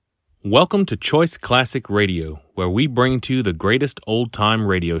Welcome to Choice Classic Radio, where we bring to you the greatest old-time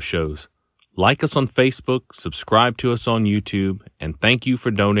radio shows. Like us on Facebook, subscribe to us on YouTube, and thank you for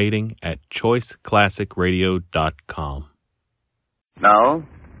donating at choiceclassicradio.com. Now,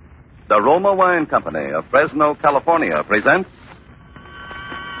 the Roma Wine Company of Fresno, California presents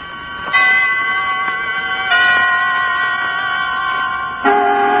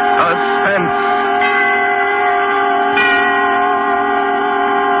Suspense.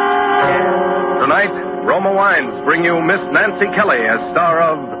 Tonight, Roma Wines bring you Miss Nancy Kelly as star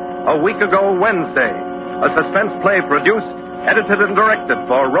of A Week Ago Wednesday, a suspense play produced, edited, and directed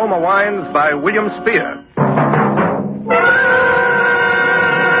for Roma Wines by William Spear.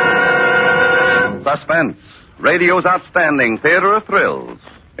 Suspense, radio's outstanding theater of thrills,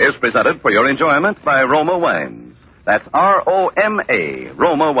 is presented for your enjoyment by Roma Wines. That's R-O-M-A,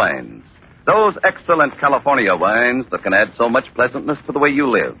 Roma Wines. Those excellent California wines that can add so much pleasantness to the way you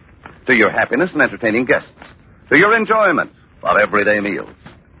live, to your happiness in entertaining guests, to your enjoyment of everyday meals.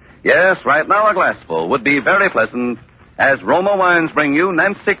 Yes, right now a glassful would be very pleasant as Roma Wines bring you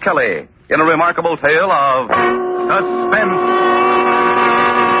Nancy Kelly in a remarkable tale of suspense.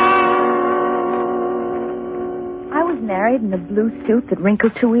 I was married in a blue suit that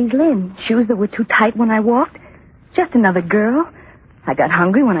wrinkled too easily and shoes that were too tight when I walked. Just another girl. I got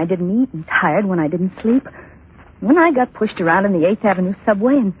hungry when I didn't eat and tired when I didn't sleep. When I got pushed around in the 8th Avenue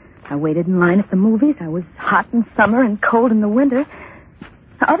subway and I waited in line at the movies, I was hot in summer and cold in the winter.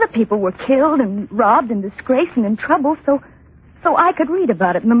 Other people were killed and robbed and disgraced and in trouble, so I could read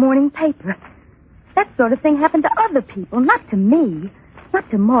about it in the morning paper. That sort of thing happened to other people, not to me, not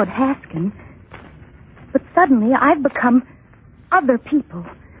to Maud Haskin. But suddenly I've become other people,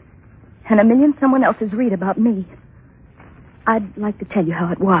 and a million someone else's read about me. I'd like to tell you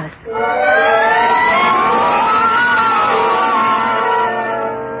how it was.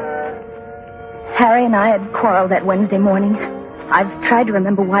 Harry and I had quarreled that Wednesday morning. I've tried to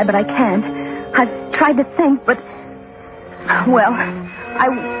remember why, but I can't. I've tried to think, but... Well, I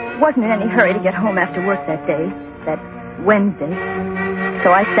wasn't in any hurry to get home after work that day, that Wednesday.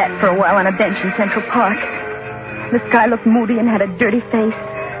 So I sat for a while on a bench in Central Park. The sky looked moody and had a dirty face.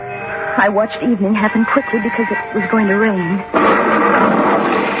 I watched evening happen quickly because it was going to rain.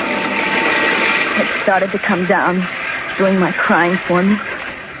 It started to come down, doing my crying for me.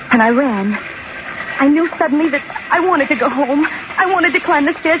 And I ran. I knew suddenly that I wanted to go home. I wanted to climb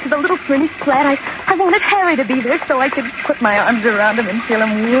the stairs to the little furnished flat. I wanted Harry to be there so I could put my arms around him and feel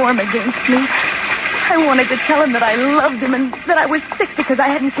him warm against me. I wanted to tell him that I loved him and that I was sick because I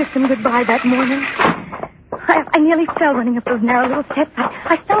hadn't kissed him goodbye that morning. I nearly fell running up those narrow little steps.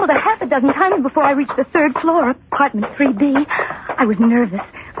 I stumbled a half a dozen times before I reached the 3rd floor, apartment 3B. I was nervous,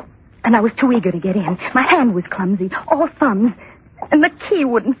 and I was too eager to get in. My hand was clumsy, all thumbs, and the key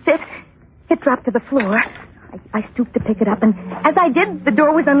wouldn't fit. It dropped to the floor. I stooped to pick it up, and as I did, the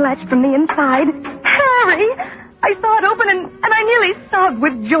door was unlatched from the inside. Harry! I saw it open, and I nearly sobbed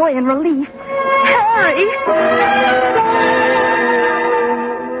with joy and relief. Harry!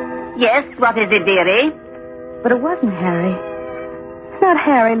 Yes, what is it, dearie? But it wasn't Harry. Not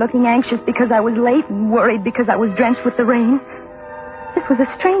Harry looking anxious because I was late and worried because I was drenched with the rain. This was a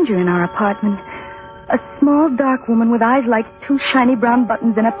stranger in our apartment. A small, dark woman with eyes like 2 shiny brown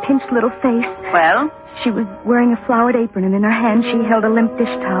buttons and a pinched little face. Well? She was wearing a flowered apron, and in her hand she held a limp dish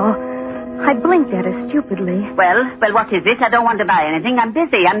towel. I blinked at her stupidly. Well, what is it? I don't want to buy anything. I'm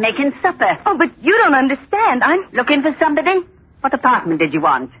busy. I'm making supper. Oh, but you don't understand. I'm... Looking for somebody? What apartment did you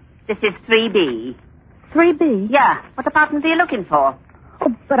want? This is 3B. 3B? Yeah. What apartment are you looking for?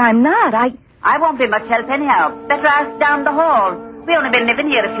 Oh, but I'm not. I won't be much help anyhow. Better ask down the hall. We've only been living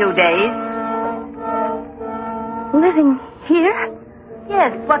here a few days. Living here?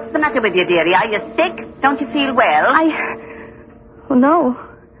 Yes. What's the matter with you, dearie? Are you sick? Don't you feel well? Well, no.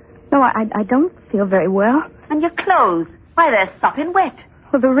 No, I don't feel very well. And your clothes? Why, they're sopping wet.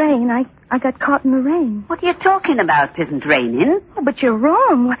 Well, the rain. I got caught in the rain. What are you talking about? It isn't raining. Oh, but you're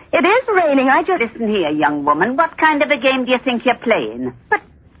wrong. It is raining. Listen here, young woman. What kind of a game do you think you're playing? But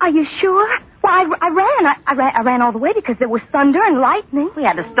are you sure? Well, I ran all the way because there was thunder and lightning. We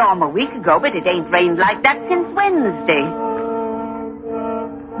had a storm a week ago, but it ain't rained like that since Wednesday.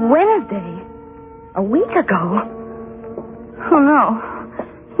 Wednesday? A week ago? Oh, no.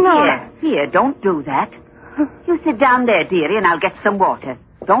 No. Here, don't do that. You sit down there, dearie, and I'll get some water.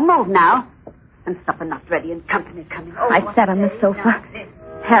 Don't move now. And supper not ready and company coming. Oh, I sat on the sofa.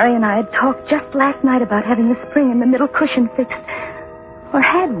 Harry and I had talked just last night about having the spring and the middle cushion fixed. Or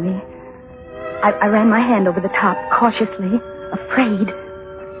had we? I ran my hand over the top, cautiously, afraid.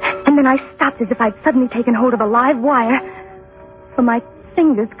 And then I stopped as if I'd suddenly taken hold of a live wire. For my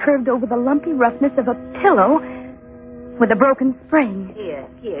fingers curved over the lumpy roughness of a pillow with a broken spring.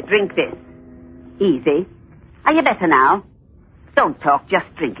 Here, drink this. Easy. Are you better now? Don't talk, just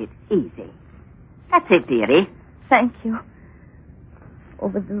drink it. Easy. That's it, dearie. Thank you.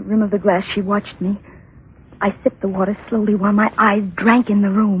 Over the rim of the glass, she watched me. I sipped the water slowly while my eyes drank in the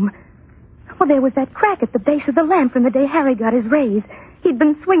room. Well, there was that crack at the base of the lamp from the day Harry got his raise. He'd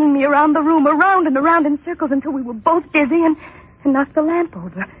been swinging me around the room, around and around in circles until we were both dizzy and knocked the lamp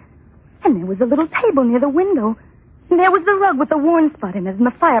over. And there was a little table near the window. And there was the rug with the worn spot in it, and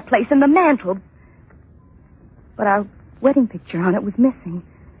the fireplace, and the mantel. But our wedding picture on it was missing.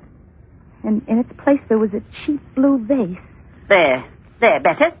 And in its place there was a cheap blue vase. There,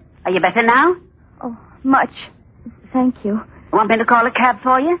 better? Are you better now? Oh, much. Thank you. Want me to call a cab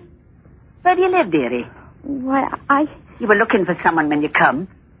for you? Where do you live, dearie? Why, You were looking for someone when you come.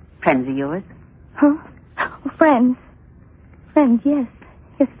 Friends of yours? Huh? Oh, friends. Friends, yes.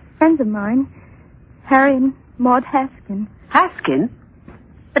 Yes, friends of mine. Harry and Maud Haskin. Haskin?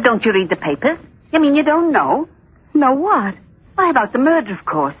 But don't you read the papers? You mean you don't know? Know what? Why, about the murder, of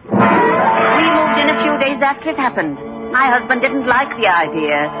course. We moved in a few days after it happened. My husband didn't like the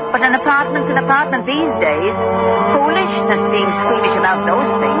idea, but an apartment's an apartment these days. Foolishness being squeamish about those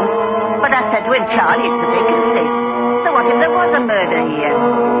things. But I said to him, Charlie, it's a vacancy. So what if there was a murder here?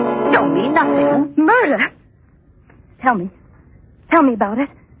 Don't mean nothing. Murder? Tell me about it.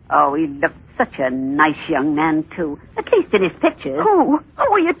 Oh, he looked such a nice young man, too. At least in his pictures. Who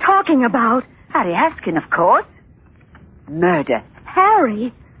are you talking about? Harry Haskin, of course. Murder.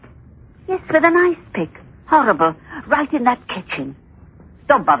 Harry? Yes, with an ice pick. Horrible. Right in that kitchen.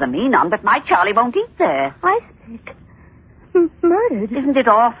 Don't bother me none, but my Charlie won't eat there. Ice pick? Murdered? Isn't it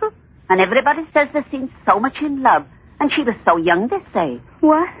awful? And everybody says they seem so much in love. And she was so young, they say.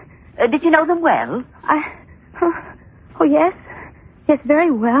 What? Did you know them well? Oh, yes. Yes,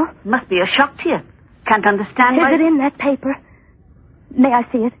 very well. Must be a shock to you. Can't understand why... Is it in that paper? May I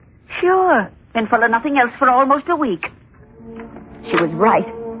see it? Sure. Been full of nothing else for almost a week. She was right.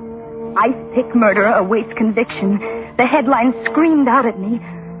 Ice pick murderer awaits conviction. The headline screamed out at me.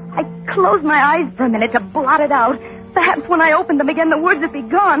 I closed my eyes for a minute to blot it out. Perhaps when I opened them again, the words would be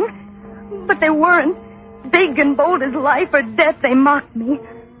gone. But they weren't. Big and bold as life or death, they mocked me.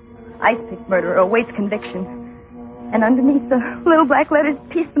 Ice pick murderer awaits conviction. And underneath, the little black letters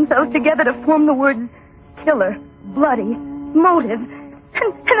pieced themselves together to form the words killer, bloody, motive.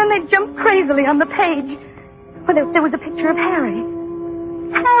 And then they jumped crazily on the page. Well, there was a picture of Harry.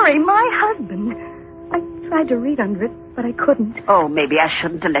 Harry, my husband. I tried to read under it, but I couldn't. Oh, maybe I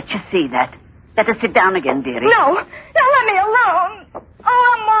shouldn't have let you see that. Let us sit down again, dearie. No, let me alone. Oh,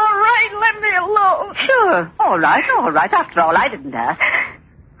 I'm all right. Let me alone. Sure. All right. After all, I didn't ask.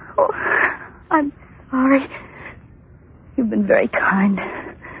 Oh, I'm sorry. You've been very kind.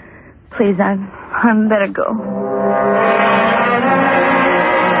 Please, I'm better go.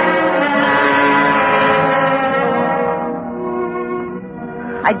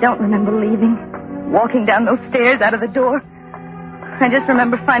 I don't remember leaving, walking down those stairs out of the door. I just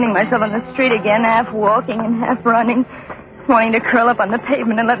remember finding myself on the street again, half walking and half running, wanting to curl up on the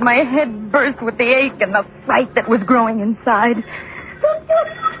pavement and let my head burst with the ache and the fright that was growing inside.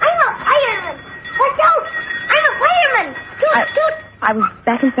 I'm a fireman. Watch out! I'm a fireman. I was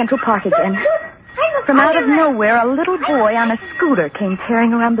back in Central Park again. From out of nowhere, a little boy on a scooter came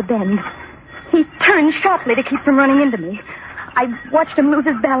tearing around the bend. He turned sharply to keep from running into me. I watched him lose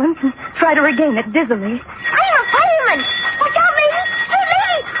his balance and try to regain it dizzily. I'm a fireman. Watch out, lady. Hey,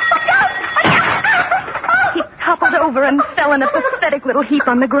 lady. Watch out. He toppled over and fell in a pathetic little heap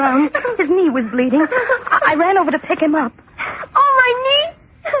on the ground. His knee was bleeding. I ran over to pick him up. Oh, my knee.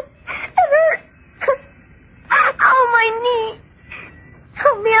 It hurts. Oh, my knee.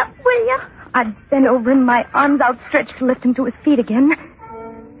 Help me up, will you? I bent over him, my arms outstretched to lift him to his feet again.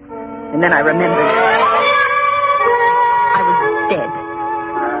 And then I remembered. I was dead.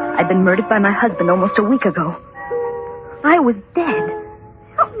 I'd been murdered by my husband almost a week ago. I was dead.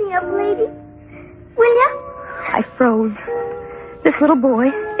 Help me up, lady. Will you? I froze. This little boy,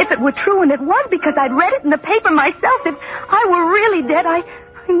 if it were true, and it was because I'd read it in the paper myself, if I were really dead, I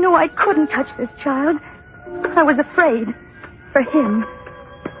knew I couldn't touch this child. I was afraid. For him.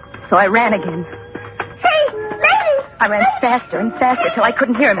 So I ran again. Hey, lady! I ran faster and faster till I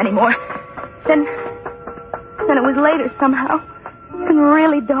couldn't hear him anymore. Then it was later somehow. And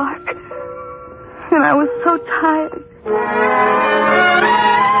really dark. And I was so tired.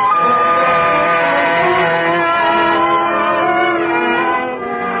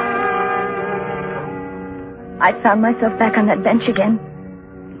 I found myself back on that bench again.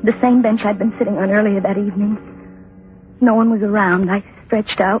 The same bench I'd been sitting on earlier that evening. No one was around. I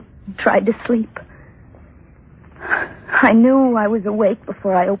stretched out and tried to sleep. I knew I was awake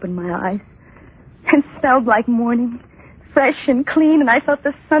before I opened my eyes. It smelled like morning, fresh and clean, and I felt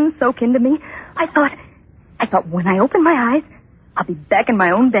the sun soak into me. I thought when I open my eyes, I'll be back in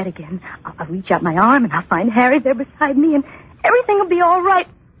my own bed again. I'll reach out my arm and I'll find Harry there beside me, and everything will be all right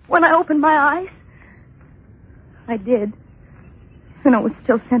when I open my eyes. I did. And it was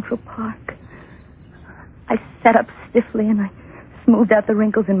still Central Park. I sat up stiffly and I smoothed out the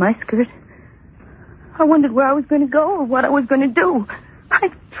wrinkles in my skirt. I wondered where I was going to go or what I was going to do. I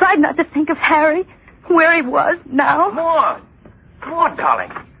tried not to think of Harry, where he was now. Maud,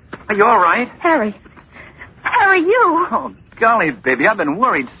 darling. Are you all right? Harry, you. Oh, golly, baby, I've been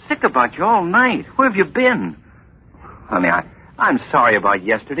worried sick about you all night. Where have you been? Honey, I'm sorry about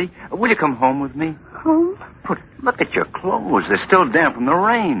yesterday. Will you come home with me? Home? But look at your clothes. They're still damp from the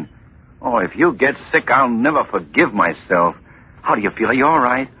rain. Oh, if you get sick, I'll never forgive myself. How do you feel? Are you all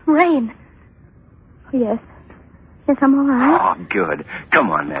right? Rain. Yes. Yes, I'm all right. Oh, good.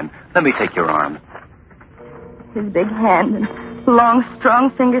 Come on, then. Let me take your arm. His big hand and long,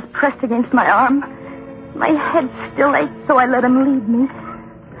 strong fingers pressed against my arm. My head still ached, so I let him lead me.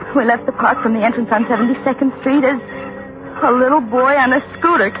 We left the park from the entrance on 72nd Street as a little boy on a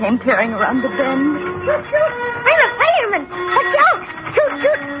scooter came tearing around the bend. Shoot, shoot! I'm a fireman! Watch out! Shoot,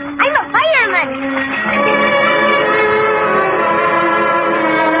 shoot! I'm a fireman!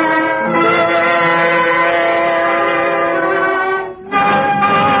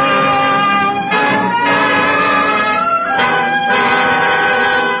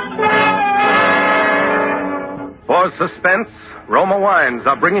 For suspense, Roma Wines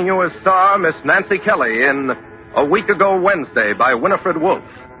are bringing you as star Miss Nancy Kelly in A Week Ago Wednesday by Winifred Wolfe.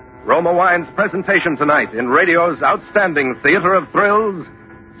 Roma Wines' presentation tonight in radio's outstanding theater of thrills,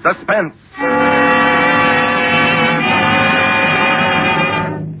 Suspense.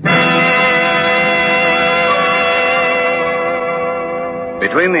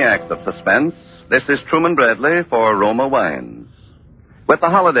 Between the acts of suspense, this is Truman Bradley for Roma Wines. With the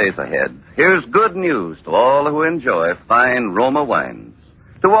holidays ahead, here's good news to all who enjoy fine Roma wines.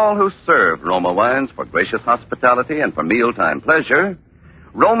 To all who serve Roma wines for gracious hospitality and for mealtime pleasure,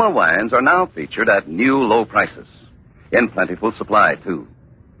 Roma wines are now featured at new low prices. In plentiful supply, too.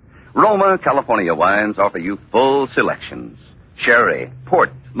 Roma California wines offer you full selections. Sherry,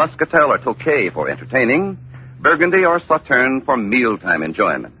 port, muscatel, or Tokay for entertaining, Burgundy or Sauterne for mealtime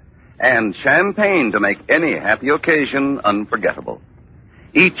enjoyment, and champagne to make any happy occasion unforgettable.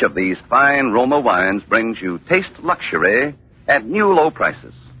 Each of these fine Roma wines brings you taste luxury at new low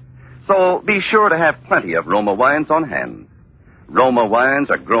prices. So be sure to have plenty of Roma wines on hand. Roma wines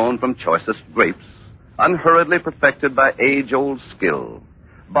are grown from choicest grapes, unhurriedly perfected by age-old skill,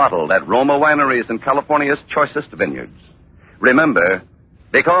 bottled at Roma wineries in California's choicest vineyards. Remember,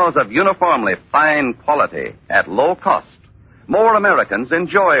 because of uniformly fine quality at low cost, more Americans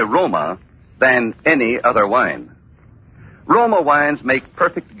enjoy Roma than any other wine. Roma wines make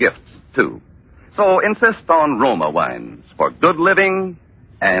perfect gifts, too. So insist on Roma wines for good living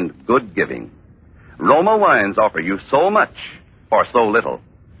and good giving. Roma wines offer you so much for so little.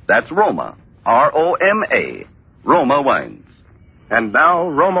 That's Roma, R-O-M-A, Roma wines. And now,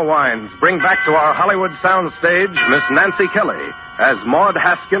 Roma Wines bring back to our Hollywood soundstage Miss Nancy Kelly as Maud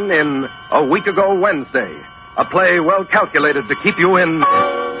Haskin in A Week Ago Wednesday, a play well calculated to keep you in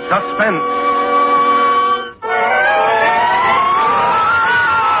suspense.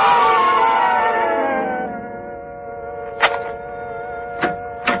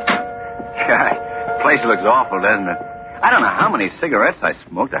 Place looks awful, doesn't it? I don't know how many cigarettes I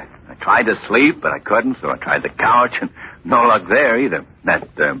smoked. I tried to sleep, but I couldn't, so I tried the couch, and no luck there either.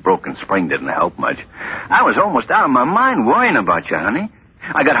 That broken spring didn't help much. I was almost out of my mind worrying about you, honey.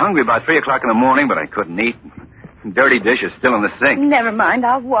 I got hungry about 3 o'clock in the morning, but I couldn't eat. Dirty dishes still in the sink. Never mind,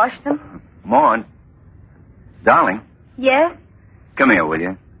 I'll wash them. Maud. Darling. Yes? Come here, will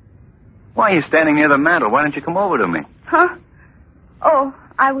you? Why are you standing near the mantel? Why don't you come over to me? Huh? Oh,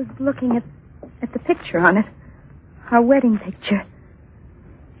 I was looking at the picture on it. Our wedding picture.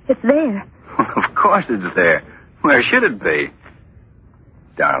 It's there. Of course it's there. Where should it be?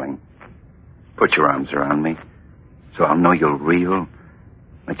 Darling, put your arms around me so I'll know you're real,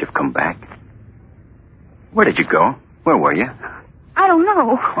 that you've come back. Where did you go? Where were you? I don't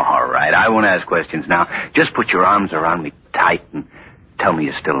know. All right, I won't ask questions now. Just put your arms around me tight and tell me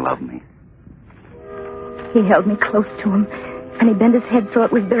you still love me. He held me close to him, and he bent his head so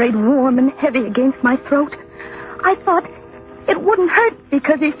it was buried warm and heavy against my throat. I thought it wouldn't hurt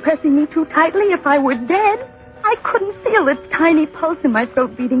because he's pressing me too tightly if I were dead. I couldn't feel the tiny pulse in my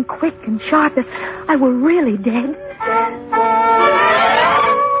throat beating quick and sharp as I were really dead.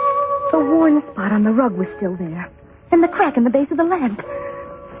 The worn spot on the rug was still there, and the crack in the base of the lamp.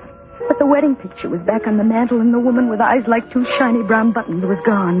 But the wedding picture was back on the mantel, and the woman with eyes like two shiny brown buttons was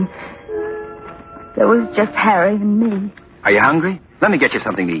gone. There was just Harry and me. Are you hungry? Let me get you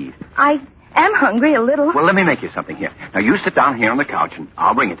something to eat. I am hungry a little. Well, let me make you something here. Now, you sit down here on the couch, and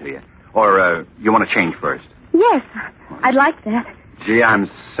I'll bring it to you. Or, you want to change first? Yes, I'd like that. Gee, I'm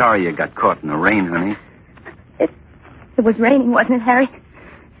sorry you got caught in the rain, honey. It was raining, wasn't it, Harry?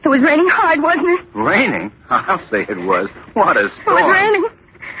 It was raining hard, wasn't it? Raining? I'll say it was. What a storm. It was raining.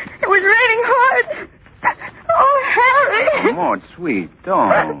 It was raining hard. Oh, Harry. Oh, Maud, sweet,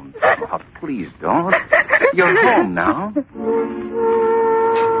 don't. Oh, please don't. You're home now.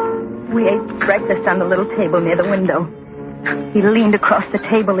 We ate breakfast on the little table near the window. He leaned across the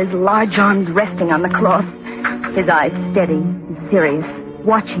table, his large arms resting on the cloth, his eyes steady and serious,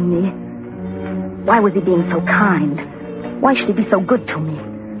 watching me. Why was he being so kind? Why should he be so good to me?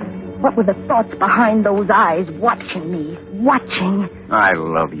 What were the thoughts behind those eyes, watching me, watching? I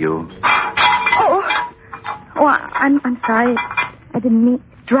love you. Oh, I'm sorry. I didn't mean to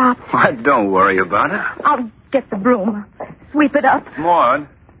drop. Well, don't worry about it. I'll get the broom. Sweep it up. Maud.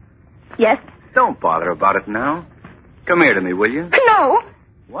 Yes? Don't bother about it now. Come here to me, will you? No.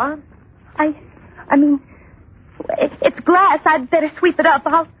 What? I mean, it's glass. I'd better sweep it up.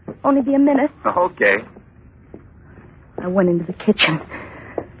 I'll only be a minute. Okay. I went into the kitchen,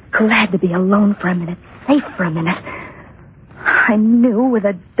 glad to be alone for a minute, safe for a minute. I knew with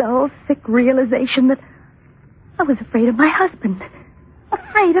a dull, sick realization that I was afraid of my husband,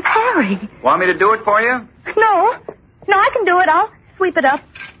 afraid of Harry. Want me to do it for you? No, I can do it. I'll sweep it up.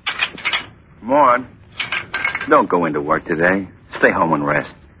 Maud, don't go into work today. Stay home and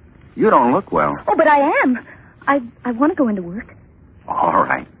rest. You don't look well. Oh, but I am. I want to go into work. All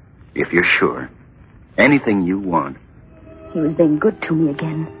right, if you're sure. Anything you want. He was being good to me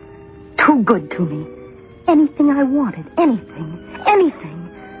again. Too good to me. Anything I wanted. Anything.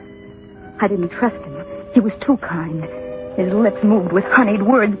 I didn't trust him. He was too kind. His lips moved with honeyed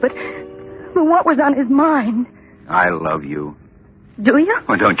words, but what was on his mind? I love you. Do you?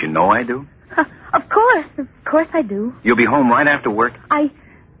 Well, don't you know I do? Of course I do. You'll be home right after work?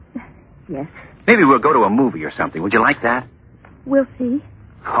 Yes. Maybe we'll go to a movie or something. Would you like that? We'll see.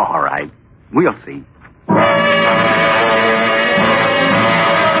 All right. We'll see.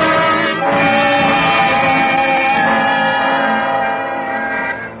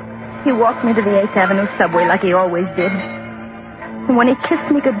 He walked me to the 8th Avenue subway like he always did. And when he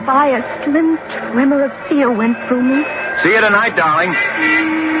kissed me goodbye, a slim tremor of fear went through me. See you tonight, darling.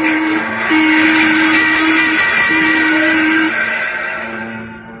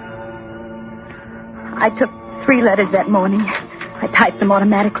 I took 3 letters that morning. I typed them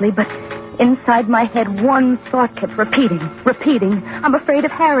automatically, but inside my head, one thought kept repeating. I'm afraid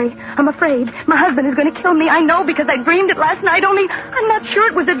of Harry. I'm afraid. My husband is going to kill me. I know because I dreamed it last night, only I'm not sure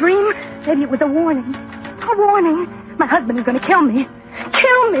it was a dream. Maybe it was a warning. A warning. My husband is going to kill me.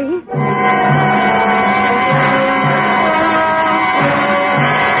 Kill me.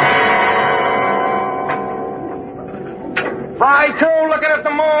 Fry 2, looking at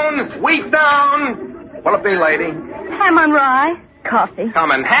the moon. Wheat down. What'll it be, lady? Ham on rye. Coffee.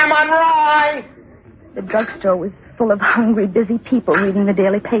 Coming. Ham on rye. The drugstore was full of hungry, busy people reading the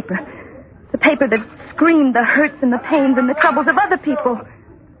daily paper. The paper that screamed the hurts and the pains and the troubles of other people.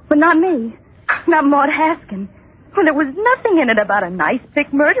 But not me. Not Maud Haskin. Well, there was nothing in it about a nice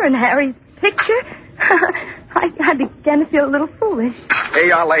big murder in Harry's picture. I began to feel a little foolish. Here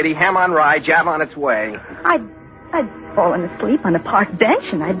you are, lady. Ham on rye. Jab on its way. I'd fallen asleep on a park bench,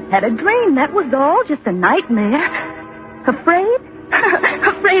 and I'd had a dream. That was all. Just a nightmare. Afraid?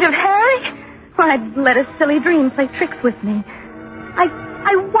 Afraid of Harry? Well, I'd let a silly dream play tricks with me.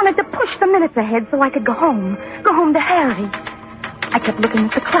 I wanted to push the minutes ahead so I could go home. Go home to Harry. I kept looking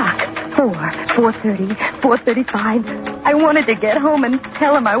at the clock. 4:30, 4:35. I wanted to get home and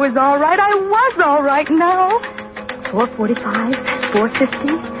tell him I was all right. I was all right now. 4:45,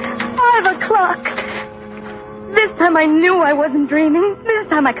 4:50, 5 o'clock. This time I knew I wasn't dreaming. This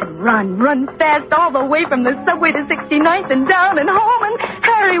time I could run fast all the way from the subway to 69th and down and home, and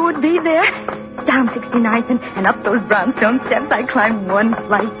Harry would be there. Down 69th and up those brownstone steps, I climbed 1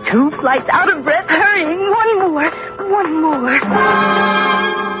 flight, 2 flights, out of breath, hurrying. One more.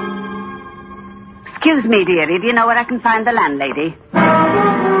 Excuse me, dearie. Do you know where I can find the landlady?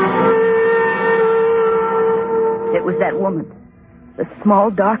 It was that woman. The small,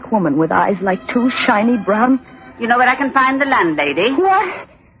 dark woman with eyes like 2 shiny brown... You know where I can find the landlady? What?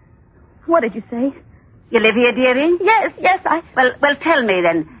 What did you say? You live here, dearie? Yes, I... Well, tell me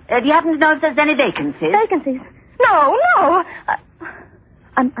then. Do you happen to know if there's any vacancies? Vacancies? No.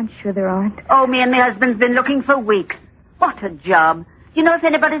 I'm sure there aren't. Oh, me and my husband's been looking for weeks. What a job. Do you know if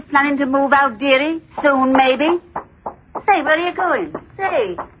anybody's planning to move out, dearie? Soon, maybe? Say, where are you going?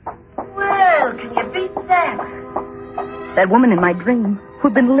 Say. Well, can you beat that? That woman in my dream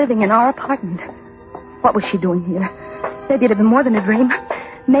who'd been living in our apartment. What was she doing here? Maybe it had been more than a dream.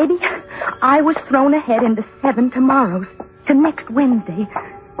 Maybe I was thrown ahead into 7 tomorrows to next Wednesday.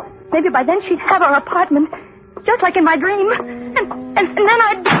 Maybe by then she'd have our apartment, just like in my dream. And then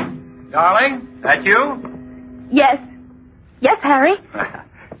I'd... Darling, that you? Yes. Yes, Harry.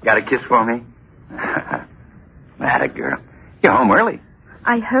 Got a kiss for me? That a girl. You're home early.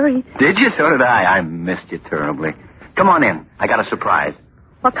 I hurried. Did you? So did I. I missed you terribly. Come on in. I got a surprise.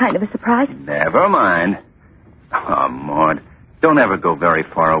 What kind of a surprise? Never mind. Oh, Maud, don't ever go very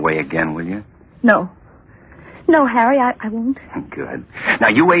far away again, will you? No. No, Harry, I won't. Good. Now,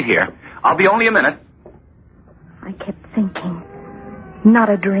 you wait here. I'll be only a minute. I kept thinking. Not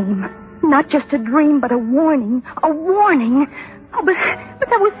a dream. Not just a dream, but a warning. A warning. Oh, but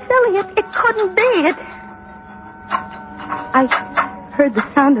that was silly. It couldn't be. I heard the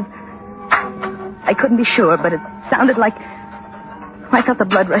sound of... I couldn't be sure, but it sounded like... I felt the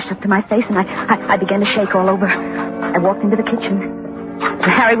blood rush up to my face, and I began to shake all over. I walked into the kitchen.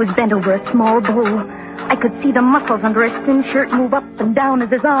 Harry was bent over a small bowl. I could see the muscles under his thin shirt move up and down as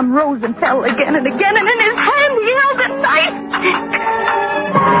his arm rose and fell again and again, and in his hand he held a knife.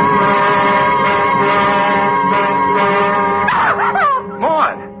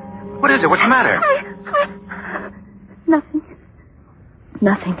 Maud! What is it? What's the matter?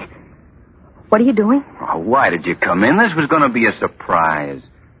 Nothing. What are you doing? Oh, why did you come in? This was going to be a surprise.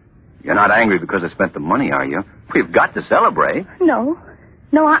 You're not angry because I spent the money, are you? We've got to celebrate. No,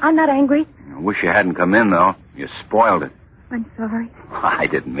 I'm not angry. I wish you hadn't come in, though. You spoiled it. I'm sorry. I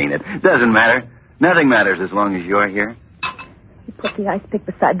didn't mean it. Doesn't matter. Nothing matters as long as you're here. He put the ice pick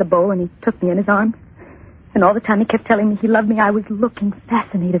beside the bowl and he took me in his arms. And all the time he kept telling me he loved me, I was looking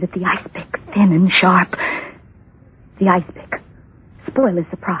fascinated at the ice pick, thin and sharp. The ice pick. Spoil his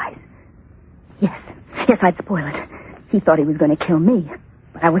surprise. Yes, I'd spoil it. He thought he was going to kill me,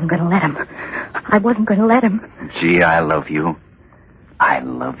 but I wasn't going to let him. I wasn't going to let him. Gee, I love you. I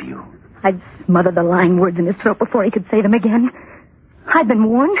love you. I'd smother the lying words in his throat before he could say them again. I'd been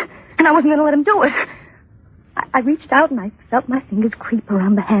warned, and I wasn't going to let him do it. I reached out and I felt my fingers creep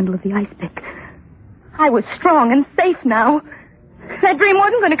around the handle of the ice pick. I was strong and safe now. That dream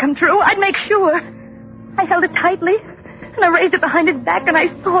wasn't going to come true. I'd make sure. I held it tightly, and I raised it behind his back, and I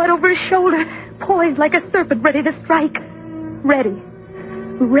saw it over his shoulder, poised like a serpent ready to strike. Ready.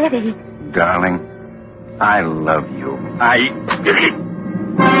 Darling, I love you. I'd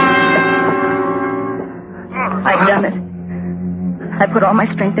done it. I put all my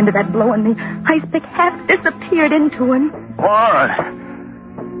strength into that blow, and the ice pick half disappeared into him. What?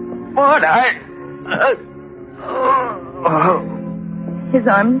 His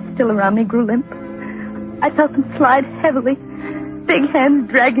arms, still around me, grew limp. I felt him slide heavily, big hands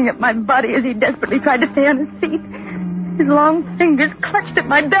dragging at my body as he desperately tried to stay on his feet. His long fingers clutched at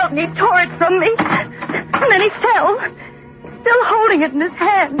my belt, and he tore it from me. And then he fell, still holding it in his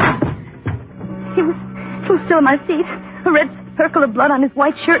hand. He was still on my feet, a red circle of blood on his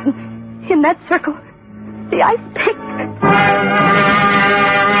white shirt, and in that circle, the ice pick.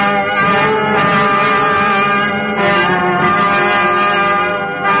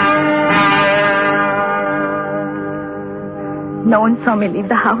 No one saw me leave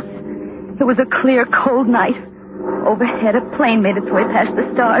the house. It was a clear, cold night. Overhead, a plane made its way past the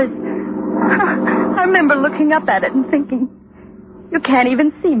stars. I remember looking up at it and thinking, you can't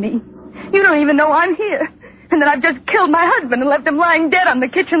even see me. You don't even know I'm here. And that I've just killed my husband and left him lying dead on the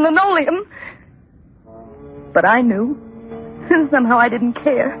kitchen linoleum. But I knew. And somehow I didn't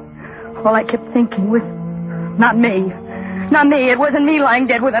care. All I kept thinking was, not me. Not me. It wasn't me lying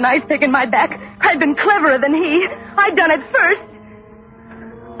dead with an ice pick in my back. I'd been cleverer than he. I'd done it first.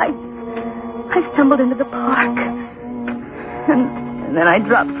 I stumbled into the park. And then I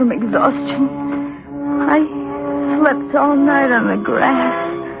dropped from exhaustion. I slept all night on the grass.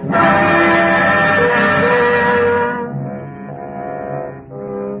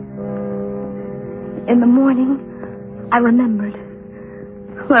 In the morning, I remembered.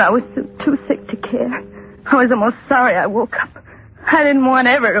 When I was too sick to care. I was almost sorry I woke up. I didn't want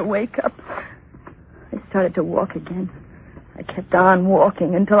ever to wake up. I started to walk again. I kept on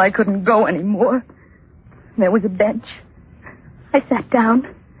walking until I couldn't go anymore. There was a bench. I sat down.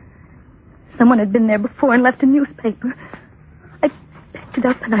 Someone had been there before and left a newspaper. I picked it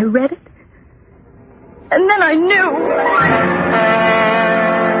up and I read it. And then I knew.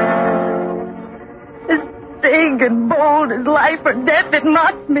 As big and bold as life or death, it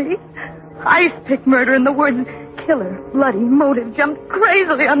mocked me. Ice-pick murder and the words killer, bloody, motive jumped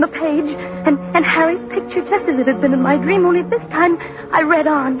crazily on the page. And Harry's picture, just as it had been in my dream, only this time I read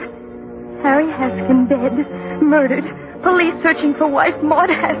on. Harry Haskin dead, murdered, police searching for wife Maud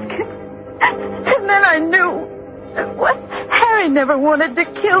Haskin. And then I knew. What? Harry never wanted to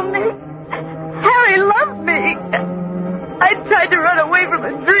kill me. Harry loved me. I tried to run away from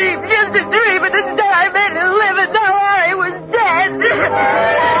a dream, just a dream, and instead I made it live, and now Harry was dead.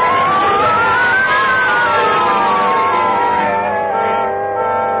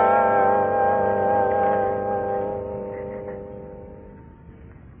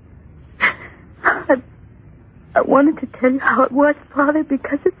 I wanted to tell you how it was, Father,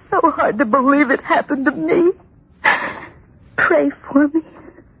 because it's so hard to believe it happened to me. Pray for me.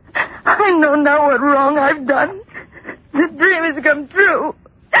 I know now what wrong I've done. The dream has come true.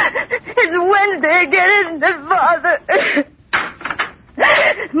 It's Wednesday again, isn't it, Father?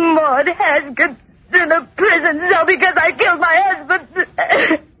 Maud Haskin in a prison cell because I killed my husband.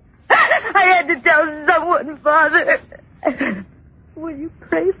 I had to tell someone, Father. Will you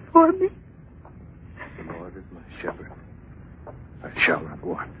pray for me? The Lord is my shepherd. I shall not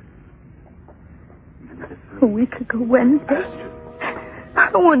want. A week ago Wednesday. I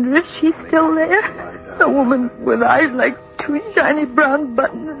wonder if she's still there. A woman with eyes like two shiny brown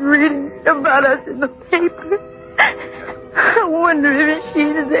buttons reading about us in the paper. I wonder if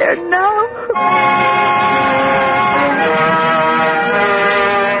she's there now.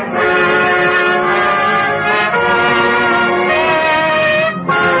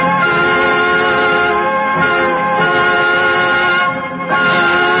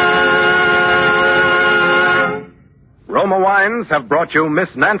 Roma Wines have brought you Miss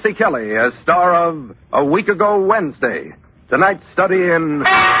Nancy Kelly as star of A Week Ago Wednesday. Tonight's study in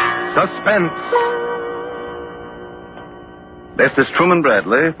suspense. This is Truman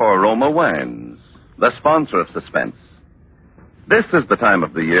Bradley for Roma Wines, the sponsor of Suspense. This is the time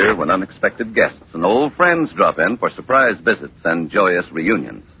of the year when unexpected guests and old friends drop in for surprise visits and joyous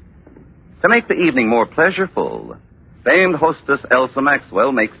reunions. To make the evening more pleasureful, famed hostess Elsa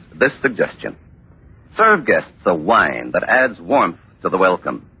Maxwell makes this suggestion. Serve guests a wine that adds warmth to the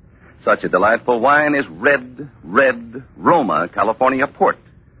welcome. Such a delightful wine is Red Roma California Port.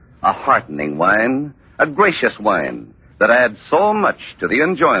 A heartening wine, a gracious wine that adds so much to the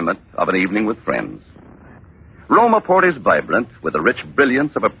enjoyment of an evening with friends. Roma Port is vibrant with the rich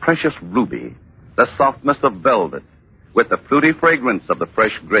brilliance of a precious ruby, the softness of velvet, with the fruity fragrance of the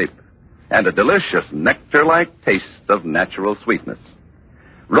fresh grape, and a delicious nectar-like taste of natural sweetness.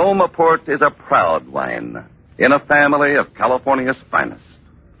 Roma Port is a proud wine in a family of California's finest.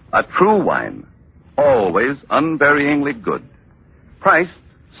 A true wine, always unvaryingly good. Priced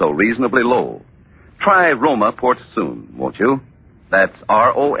so reasonably low. Try Roma Port soon, won't you? That's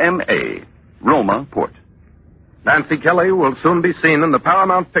R-O-M-A, Roma Port. Nancy Kelly will soon be seen in the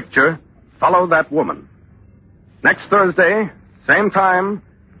Paramount picture, Follow That Woman. Next Thursday, same time,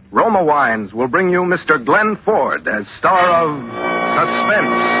 Roma Wines will bring you Mr. Glenn Ford as star of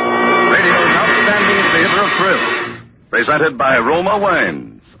Suspense, radio's outstanding theater of thrills. Presented by Roma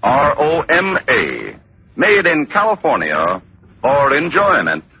Wines, R-O-M-A. Made in California for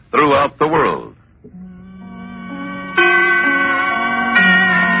enjoyment throughout the world.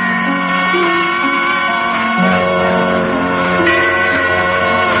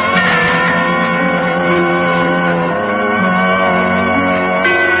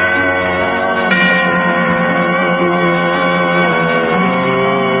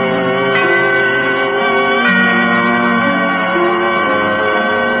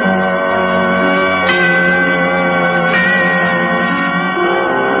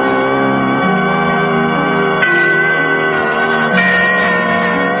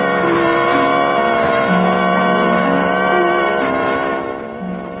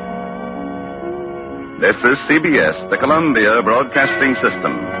 This is CBS, the Columbia Broadcasting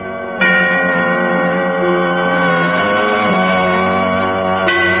System.